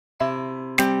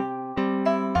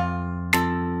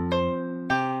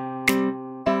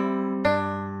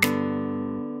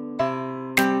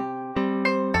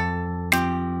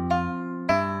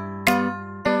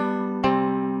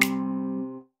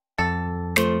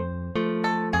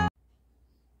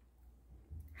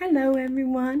Hello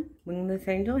everyone, Wingless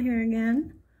Angel here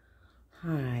again.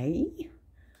 Hi.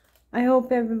 I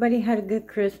hope everybody had a good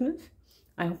Christmas.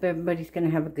 I hope everybody's going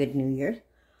to have a good New Year's.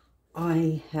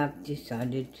 I have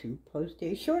decided to post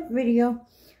a short video.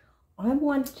 I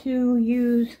want to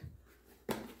use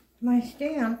my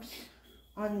stamps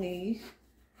on these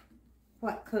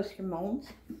flat coaster molds.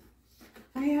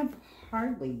 I have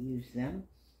hardly used them.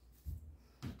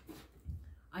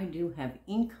 I do have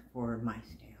ink for my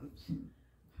stamps.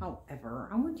 However,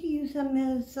 I want to use them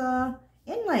as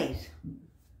inlays.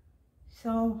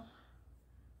 So,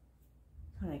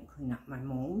 I thought I'd clean up my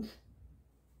molds,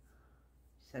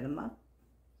 set them up.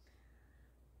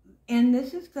 And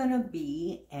this is going to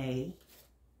be a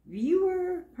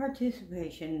viewer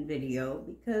participation video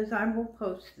because I will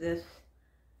post this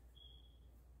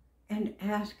and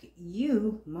ask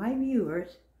you, my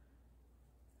viewers,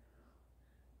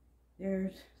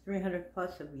 there's 300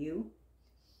 plus of you,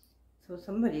 so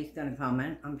somebody's going to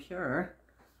comment, I'm sure.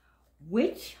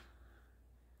 Which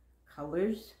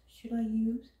colors should I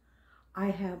use? I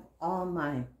have all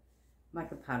my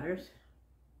mica powders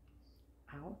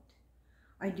out.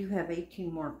 I do have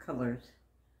 18 more colors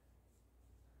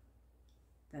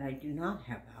that I do not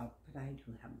have out, but I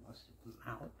do have most of them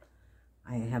out.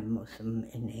 I have most of them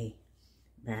in a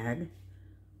bag.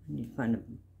 I need to find a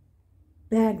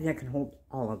bag that can hold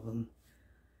all of them.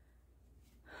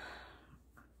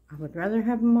 I would rather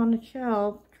have them on a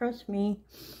shelf, trust me.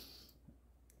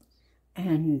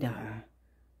 And,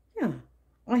 yeah,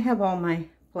 I have all my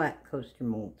flat coaster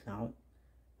molds out.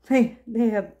 They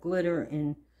have glitter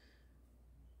and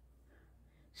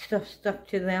stuff stuck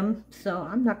to them, so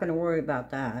I'm not going to worry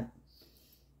about that.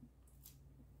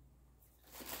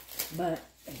 But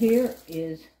here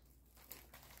is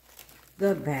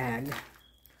the bag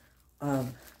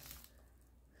of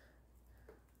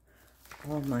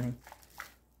all my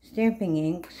stamping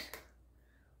inks,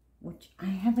 which I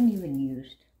haven't even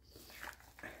used.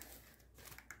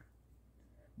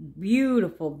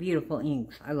 Beautiful, beautiful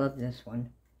inks. I love this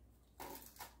one.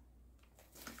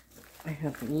 I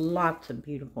have lots of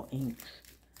beautiful inks.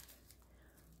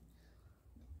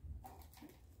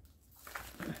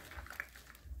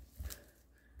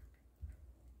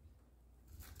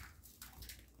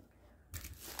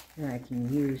 Here I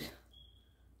can use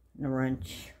the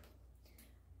wrench.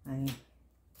 I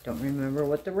don't remember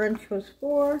what the wrench was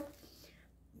for.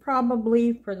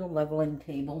 Probably for the leveling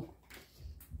table.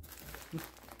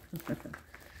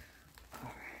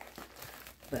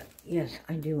 But yes,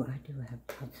 I do have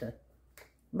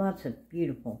lots of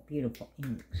beautiful, beautiful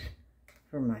inks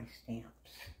for my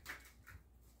stamps.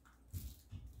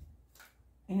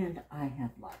 And I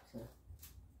have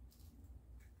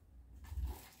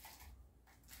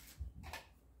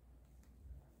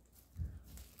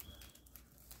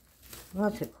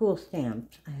lots of cool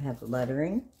stamps. I have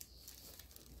lettering.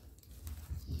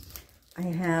 I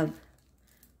have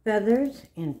feathers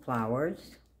and flowers.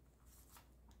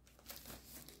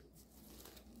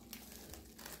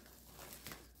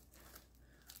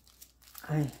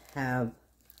 I have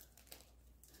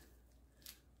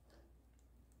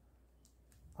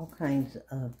all kinds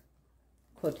of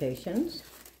quotations.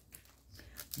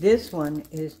 This one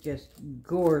is just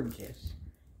gorgeous.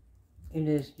 It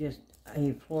is just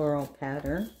a floral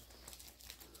pattern.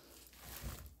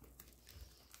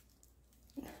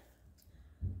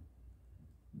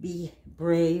 Be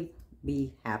brave,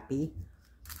 be happy.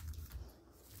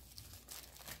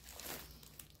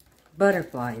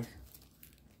 Butterflies.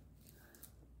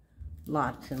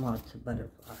 Lots and lots of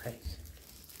butterflies.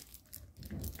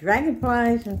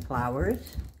 Dragonflies and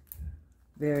flowers.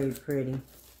 Very pretty.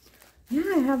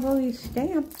 Yeah, I have all these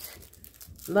stamps.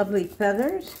 Lovely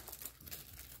feathers.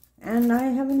 And I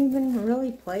haven't even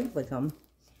really played with them.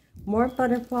 More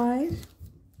butterflies.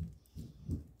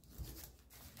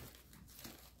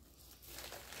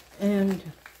 And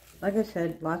like I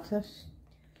said, lots of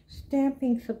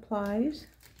stamping supplies.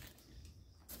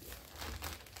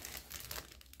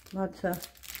 Lots of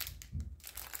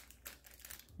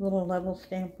little level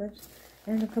stampers.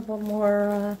 And a couple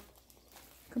more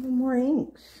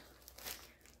inks.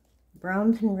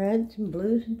 Browns and reds and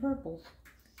blues and purples.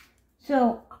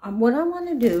 So what I want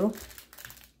to do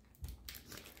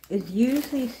is use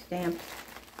these stamps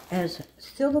as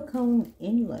silicone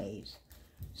inlays.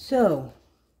 So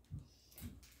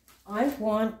I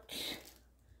want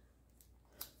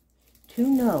to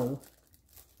know,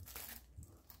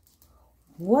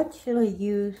 what should I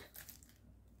use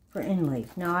for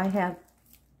inlays? Now I have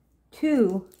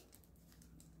 2,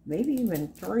 maybe even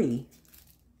 3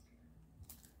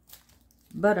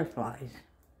 butterflies.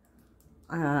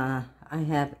 I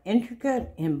have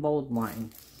intricate and bold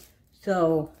line.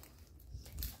 So,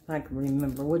 if I can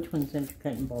remember which one's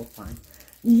intricate and both fine.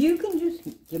 You can just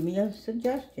give me a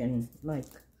suggestion, like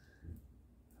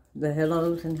the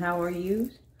hellos and how are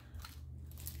yous,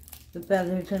 the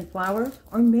feathers and flowers,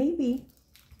 or maybe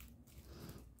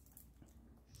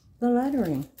the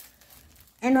lettering.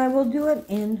 And I will do it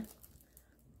in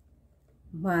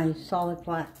my solid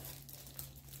flat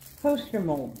poster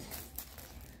molds.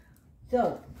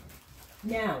 So,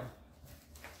 now,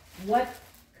 what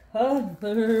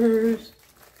colors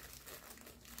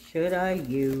should I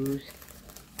use?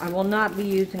 I will not be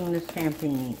using the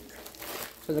stamping ink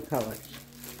for the colors.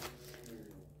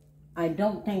 I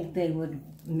don't think they would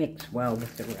mix well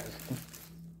with the resin.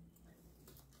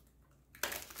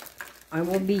 I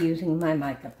will be using my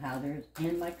mica powders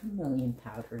and my chameleon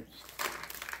powders.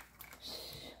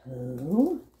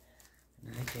 So,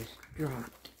 I just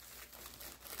dropped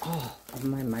all of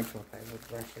my microfiber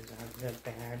brushes out of the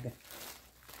bag.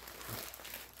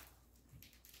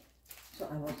 So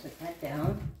I will set that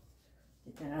down,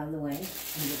 get that out of the way, and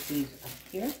get these up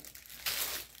here.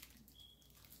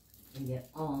 And get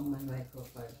all my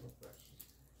microfiber brushes.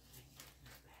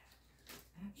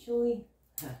 Actually,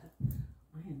 I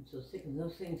am so sick of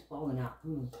those things falling out.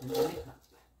 I'm going to make a cup.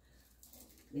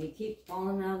 They keep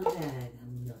falling out of the bag.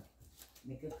 I'm going to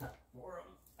make a cup for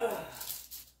them. Ugh.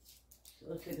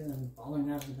 So sick of them falling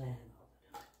out of the bag all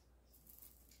the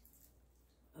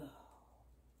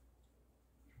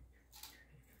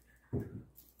time.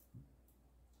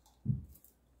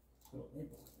 Put a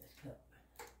label on this cup.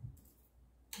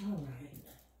 All right.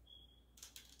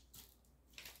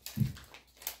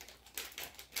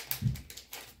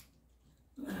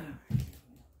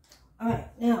 All right,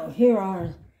 now here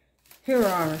are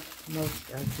most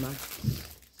of my.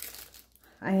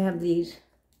 I have these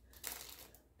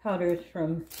powders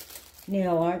from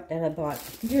nail art that I bought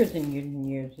years and years and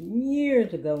years and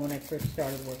years ago when I first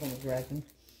started working with resin.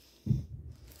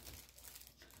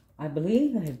 I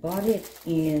believe I bought it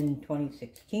in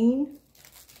 2016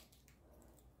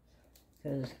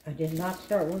 because I did not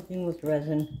start working with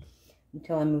resin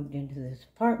until I moved into this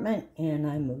apartment, and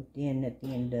I moved in at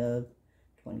the end of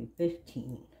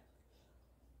 2015.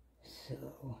 So,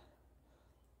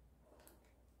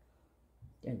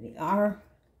 there they are.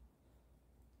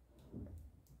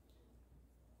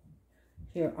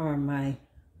 Here are my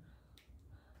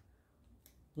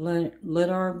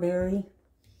Lidar berry.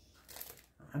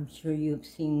 I'm sure you've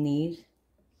seen these.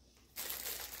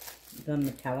 The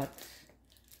metallics.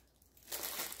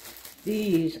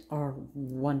 These are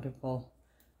wonderful.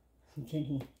 I'm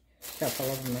getting stuff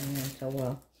all over my hand so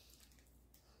well.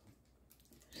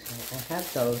 So I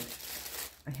have those.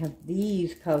 I have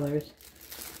these colors.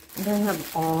 And I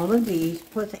have all of these,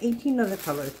 plus 18 other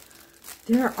colors.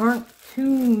 There aren't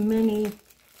too many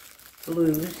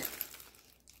blues.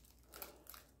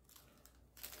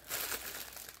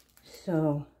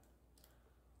 So,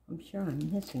 I'm sure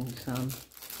I'm missing some.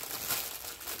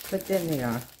 But there they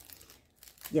are.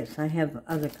 Yes, I have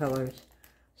other colors.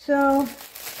 So,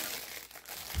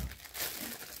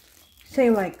 say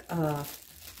like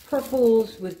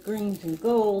purples with greens and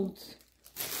golds.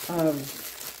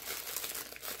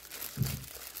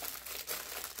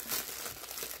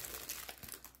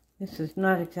 This is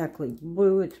not exactly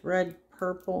blue. It's red,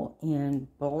 purple, and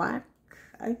black,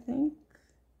 I think.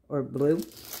 Or blue.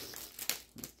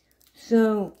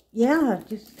 So, yeah,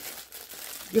 just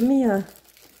give me a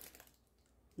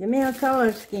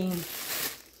color scheme.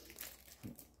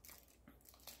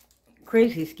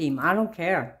 Crazy scheme. I don't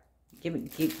care. Give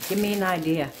me an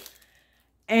idea.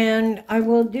 And I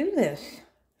will do this.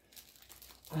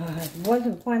 I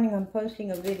wasn't planning on posting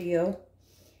a video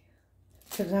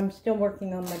because I'm still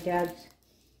working on my dad's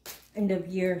end of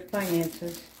year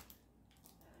finances.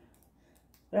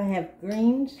 But I have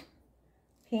greens,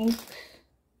 pinks,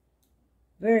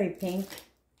 very pink.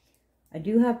 I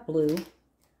do have blue.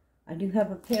 I do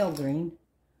have a pale green.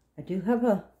 I do have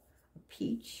a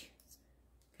peach,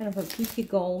 kind of a peachy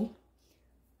gold,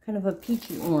 kind of a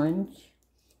peachy orange,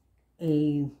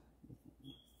 a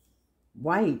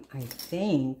white, I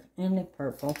think, and a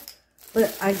purple.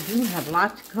 But I do have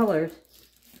lots of colors.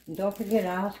 And don't forget,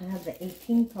 I also have the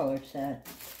 18 color set.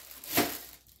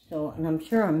 So, and I'm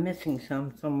sure I'm missing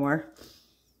some somewhere.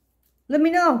 Let me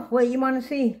know what you want to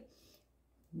see.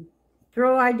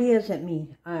 Throw ideas at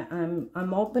me.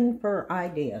 I'm open for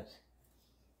ideas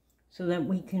so that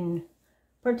we can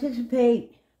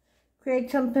participate, create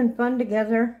something fun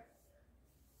together,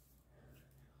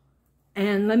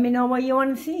 and let me know what you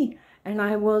want to see. And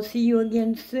I will see you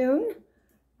again soon.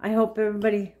 I hope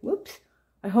everybody,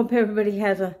 I hope everybody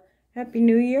has a happy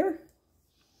new year.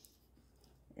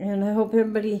 And I hope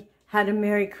everybody had a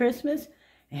Merry Christmas,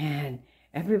 and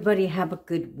everybody have a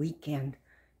good weekend.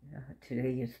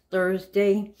 Today is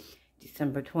Thursday,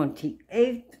 December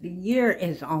 28th. The year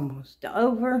is almost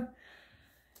over.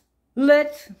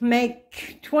 Let's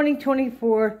make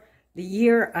 2024 the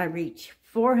year I reach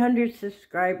 400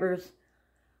 subscribers.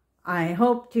 I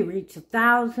hope to reach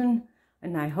 1,000,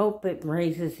 and I hope it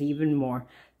raises even more.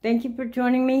 Thank you for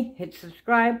joining me. Hit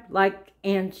subscribe, like,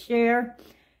 and share.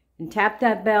 And tap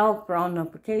that bell for all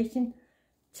notifications.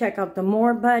 Check out the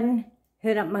more button.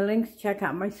 Hit up my links. Check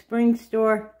out my spring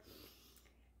store.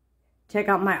 Check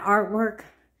out my artwork.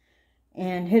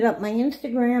 And hit up my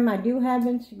Instagram. I do have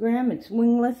Instagram. It's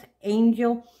Wingless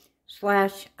Angel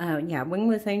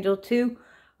Wingless Angel 2.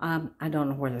 I don't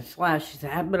know where the slash is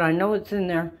at, but I know it's in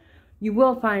there. You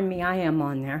will find me. I am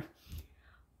on there.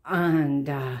 And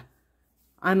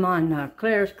I'm on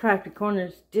Claire's Crafty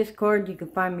Corners Discord. You can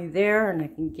find me there, and I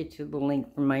can get you the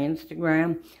link from my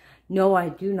Instagram. No, I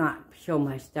do not show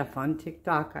my stuff on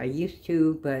TikTok. I used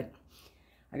to, but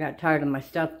I got tired of my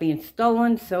stuff being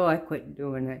stolen, so I quit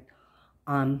doing it.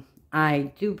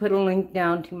 I do put a link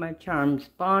down to my Charms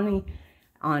Bonnie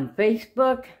on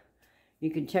Facebook. You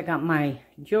can check out my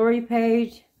jewelry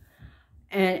page.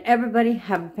 And everybody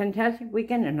have a fantastic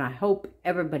weekend, and I hope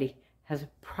everybody has a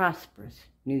prosperous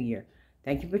new year.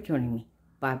 Thank you for joining me.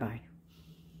 Bye-bye.